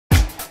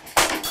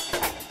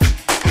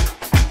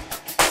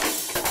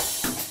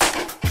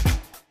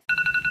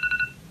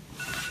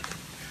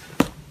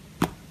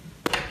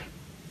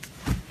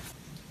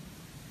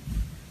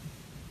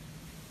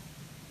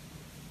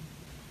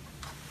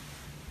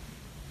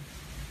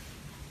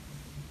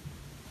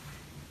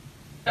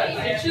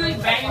Did she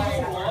like bang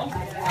into the wall?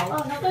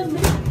 Oh, no, that's me.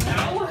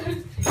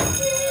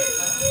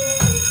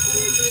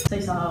 So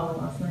you saw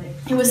last night.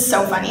 It was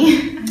so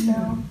funny. I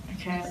know.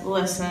 Okay,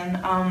 listen,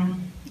 I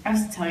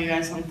have to tell you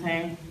guys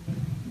something.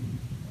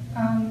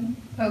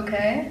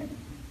 Okay.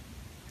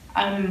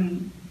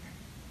 I'm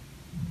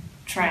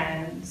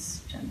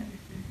transgender.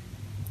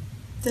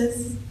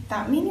 Does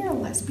that mean you're a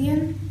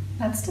lesbian?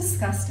 That's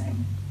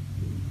disgusting.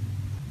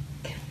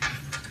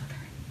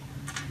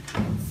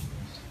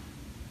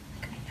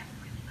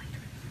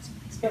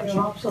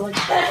 I'll say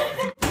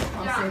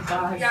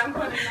bye. Yeah, I'm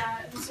putting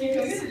that.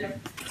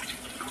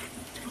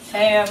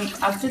 Hey, I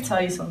have to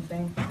tell you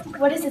something.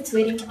 What is it,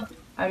 sweetie?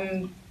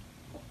 I'm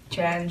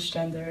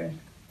transgender.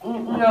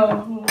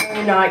 No,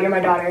 you're not. You're my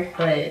daughter.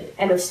 But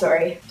End of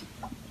story.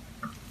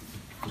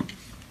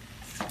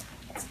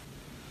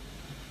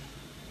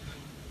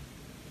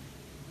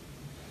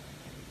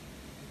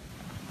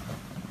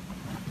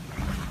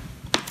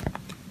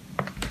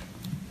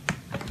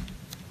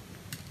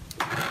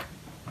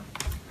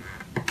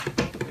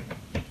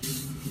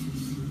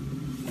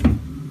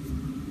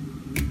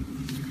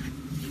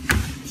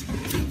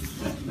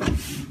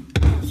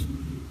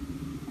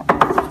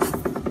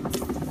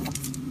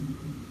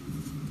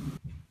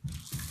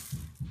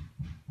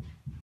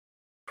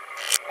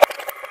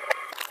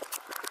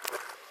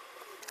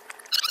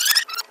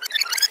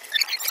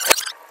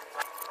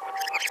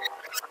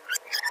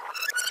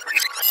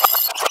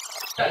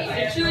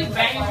 Did she like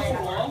bang into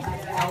the wall?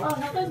 Oh,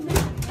 no, that's me.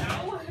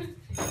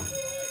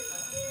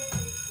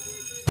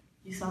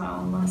 You saw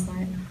Ellen last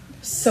night.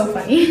 So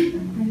funny.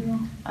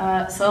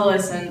 So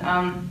listen,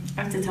 I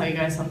have to tell you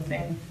guys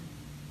something.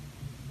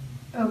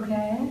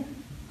 Okay.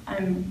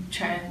 I'm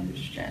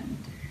transgender.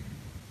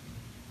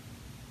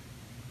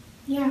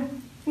 Yeah,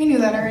 we knew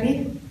that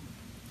already.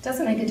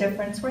 Doesn't make a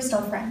difference. We're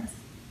still friends.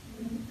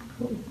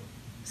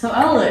 so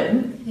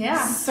Ellen.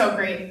 Yeah. So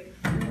great.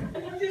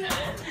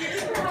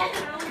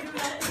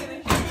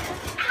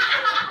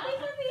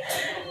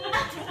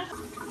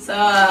 So,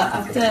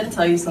 I have to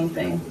tell you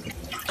something.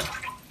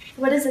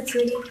 What is it,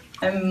 sweetie?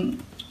 I'm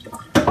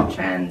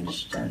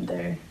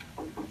transgender.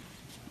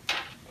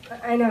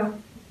 I know.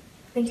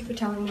 Thank you for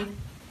telling me.